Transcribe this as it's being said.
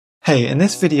Hey, in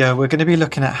this video, we're going to be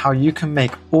looking at how you can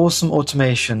make awesome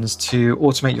automations to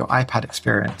automate your iPad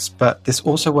experience, but this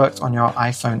also works on your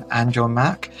iPhone and your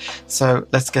Mac. So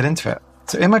let's get into it.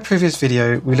 So in my previous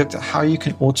video, we looked at how you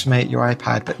can automate your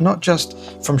iPad, but not just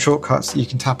from shortcuts that you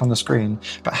can tap on the screen,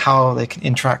 but how they can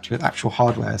interact with actual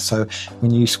hardware. So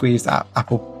when you squeeze that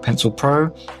Apple Pencil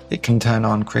Pro, it can turn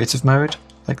on creative mode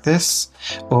like this,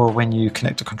 or when you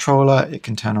connect a controller, it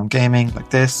can turn on gaming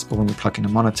like this, or when you plug in a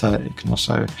monitor, it can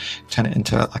also turn it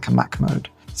into like a Mac mode.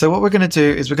 So what we're going to do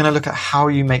is we're going to look at how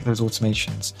you make those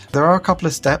automations. There are a couple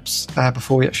of steps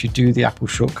before we actually do the Apple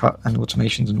shortcut and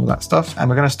automations and all that stuff. And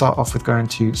we're going to start off with going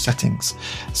to settings.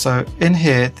 So in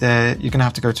here, you're going to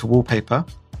have to go to wallpaper.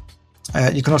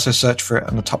 You can also search for it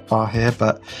on the top bar here,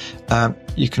 but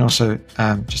you can also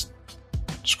just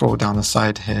scroll down the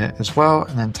side here as well,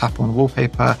 and then tap on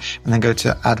wallpaper and then go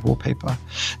to add wallpaper.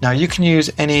 Now you can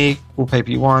use any wallpaper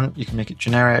you want. You can make it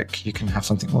generic. You can have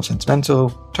something more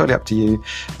sentimental, totally up to you.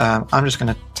 I'm just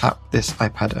going to tap this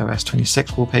iPad OS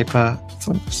 26 wallpaper,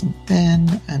 something,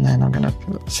 and then I'm going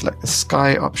to select the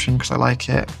sky option because I like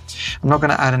it. I'm not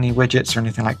going to add any widgets or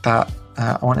anything like that.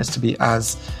 I want this to be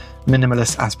as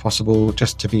minimalist as possible,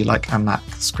 just to be like a Mac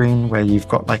screen where you've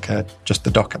got like just the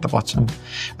dock at the bottom.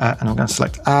 And I'm going to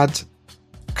select add,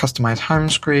 customize home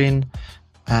screen,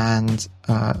 and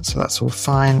so that's all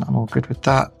fine. I'm all good with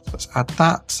that. Let's add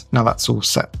that. Now that's all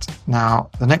set.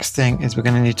 Now the next thing is we're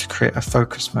going to need to create a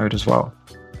focus mode as well.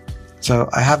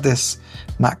 So I have this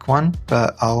Mac one,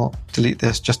 but I'll delete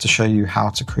this just to show you how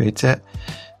to create it.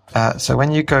 So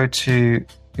when you go to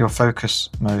your focus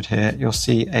mode here, you'll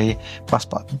see a plus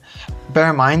button.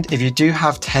 Bear in mind, if you do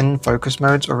have 10 focus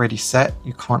modes already set,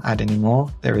 you can't add any more.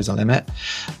 There is a limit.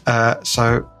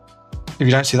 So if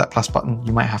you don't see that plus button,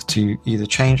 you might have to either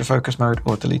change the focus mode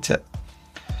or delete it.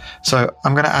 So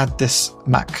I'm going to add this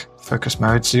Mac focus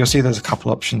mode. So you'll see there's a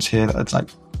couple options here that are like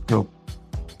your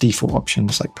default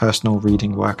options, like personal,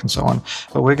 reading, work, and so on.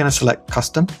 But we're going to select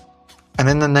custom. And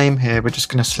in the name here, we're just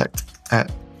going to select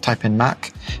type in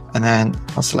Mac, and then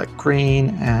I'll select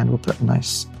green, and we'll put a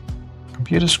nice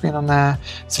computer screen on there.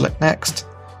 Select next,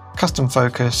 custom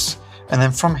focus, and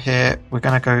then from here we're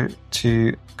going to go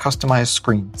to customize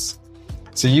screens.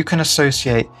 So you can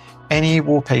associate any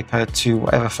wallpaper to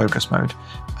whatever focus mode.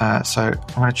 So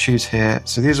I'm going to choose here.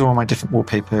 So these are all my different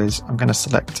wallpapers. I'm going to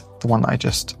select the one that I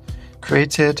just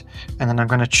created, and then I'm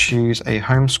going to choose a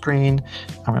home screen.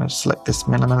 I'm going to select this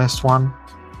minimalist one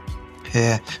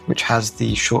here, which has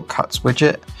the shortcuts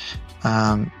widget,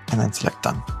 and then select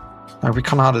done. Now if we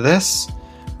come out of this,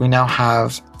 we now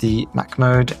have the Mac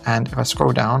mode, and if I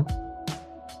scroll down,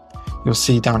 you'll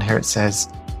see down here it says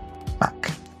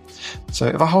Mac. So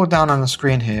if I hold down on the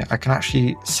screen here, I can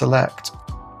actually select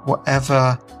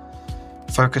whatever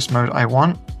focus mode I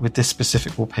want with this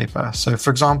specific wallpaper. So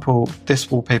for example,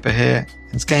 this wallpaper here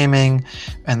is gaming,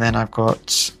 and then I've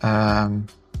got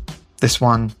this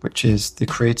one, which is the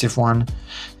creative one.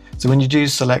 So when you do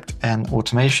select an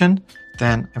automation,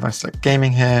 then if I select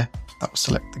gaming here, that will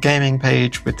select the gaming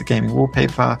page with the gaming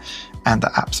wallpaper and the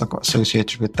apps I've got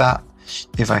associated with that.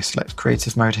 If I select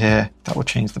creative mode here, that will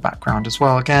change the background as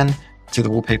well again to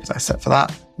the wallpapers I set for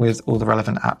that with all the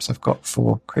relevant apps I've got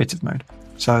for creative mode.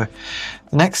 So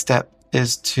the next step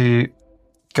is to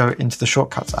go into the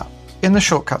Shortcuts app. In the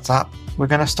Shortcuts app, we're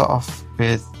going to start off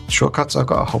with shortcuts. I've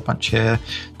got a whole bunch here,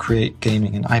 create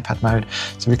gaming in iPad mode.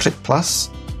 So we click plus.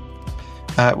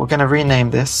 We're going to rename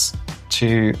this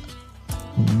to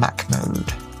Mac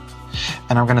mode.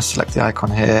 And I'm going to select the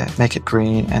icon here, make it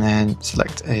green, and then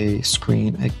select a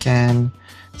screen again.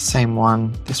 Same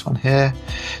one, this one here,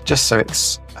 just so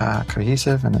it's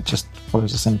cohesive and it just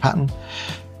follows the same pattern.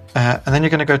 And then you're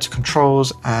going to go to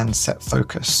controls and set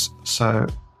focus. So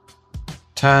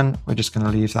turn, we're just going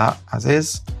to leave that as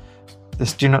is.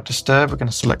 This do not disturb, we're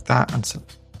going to select that and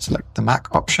select the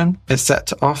Mac option. It's set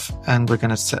to off, and we're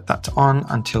going to set that to on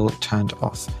until turned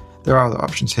off. There are other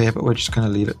options here, but we're just going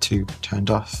to leave it to turned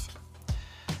off.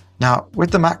 Now with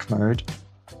the Mac mode,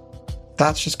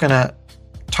 that's just going to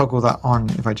toggle that on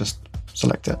if I just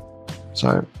select it.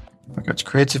 So if I go to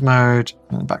creative mode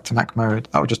and then back to Mac mode,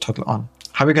 that will just toggle it on.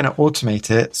 How are we going to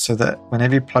automate it so that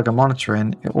whenever you plug a monitor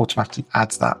in, it automatically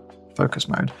adds that focus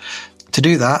mode? To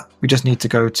do that, we just need to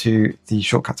go to the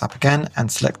Shortcuts app again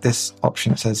and select this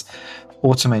option that says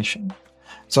automation.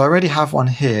 So I already have one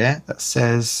here that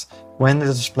says when the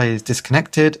display is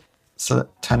disconnected, so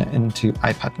turn it into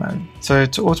iPad mode. So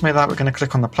to automate that, we're going to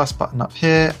click on the plus button up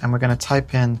here, and we're going to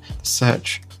type in the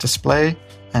search display,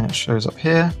 and it shows up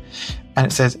here. and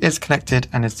it says is connected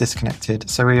and is disconnected.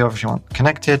 So we obviously want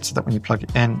connected so that when you plug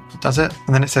it in, it does it.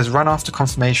 And then it says run after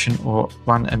confirmation or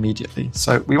run immediately.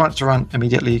 So we want it to run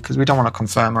immediately because we don't want to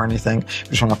confirm or anything. We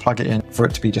just want to plug it in for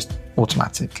it to be just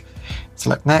automatic.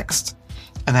 Select next.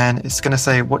 And then it's going to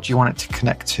say, what do you want it to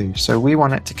connect to? So we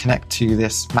want it to connect to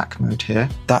this Mac mode here.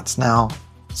 That's now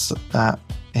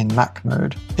in Mac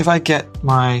mode. If I get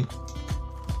my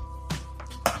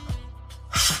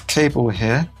cable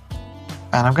here,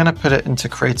 and I'm going to put it into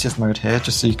creative mode here,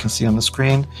 just so you can see on the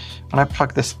screen. When I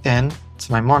plug this in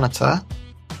to my monitor,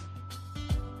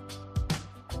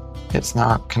 it's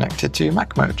now connected to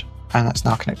Mac mode, and that's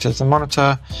now connected to the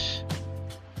monitor.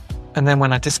 And then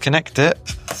when I disconnect it,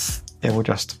 it will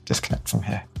just disconnect from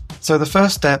here. So the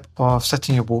first step of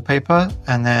setting your wallpaper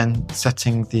and then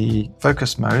setting the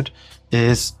focus mode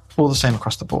is all the same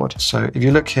across the board. So if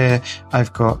you look here,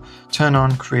 I've got turn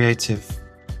on creative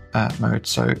mode.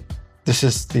 So this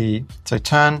is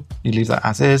turn, you leave that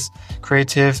as is.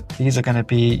 Creative, these are going to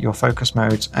be your focus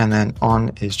modes, and then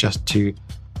on is just to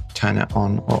turn it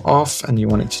on or off, and you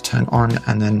want it to turn on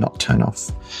and then not turn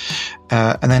off.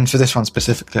 And then for this one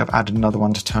specifically, I've added another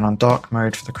one to turn on dark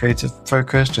mode for the creative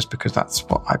focus, just because that's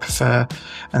what I prefer.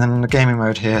 And then in the gaming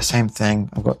mode here, same thing.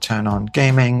 I've got turn on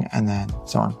gaming and then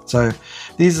so on. So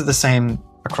these are the same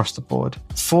across the board.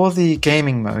 For the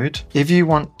gaming mode, if you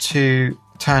want to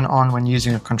turn on when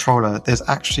using a controller, there's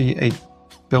actually a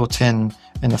built-in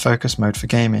the focus mode for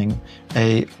gaming,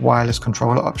 a wireless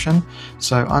controller option.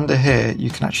 So under here, you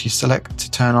can actually select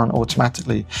to turn on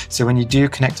automatically. So when you do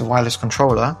connect a wireless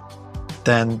controller,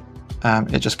 then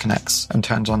it just connects and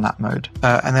turns on that mode.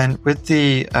 And then with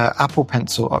the Apple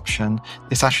Pencil option,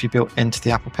 it's actually built into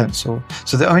the Apple Pencil.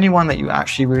 So the only one that you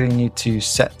actually really need to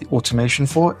set the automation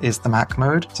for is the Mac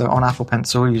mode. So on Apple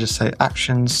Pencil, you just say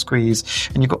actions, squeeze,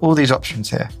 and you've got all these options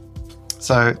here.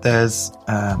 So there's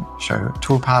show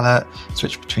tool palette,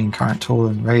 switch between current tool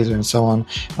and razor and so on.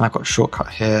 And I've got shortcut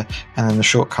here. And then the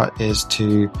shortcut is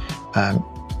to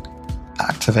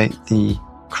activate the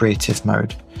creative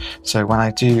mode. So when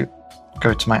I do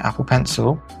go to my Apple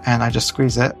Pencil and I just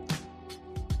squeeze it,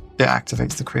 it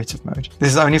activates the creative mode. This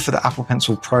is only for the Apple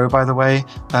Pencil Pro, by the way,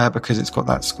 because it's got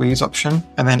that squeeze option.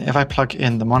 And then if I plug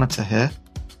in the monitor here,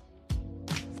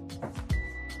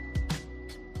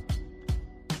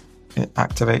 it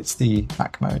activates the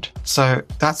Mac mode. So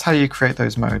that's how you create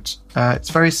those modes. It's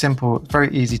very simple, very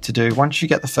easy to do. Once you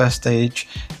get the first stage,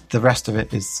 the rest of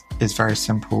it is very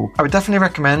simple. I would definitely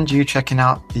recommend you checking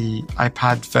out the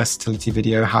iPad versatility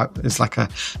video, how it's like a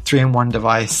 3-in-1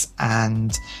 device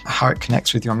and how it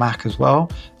connects with your Mac as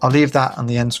well. I'll leave that on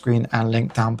the end screen and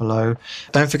link down below.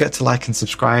 Don't forget to like and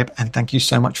subscribe, and thank you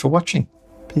so much for watching.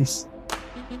 Peace.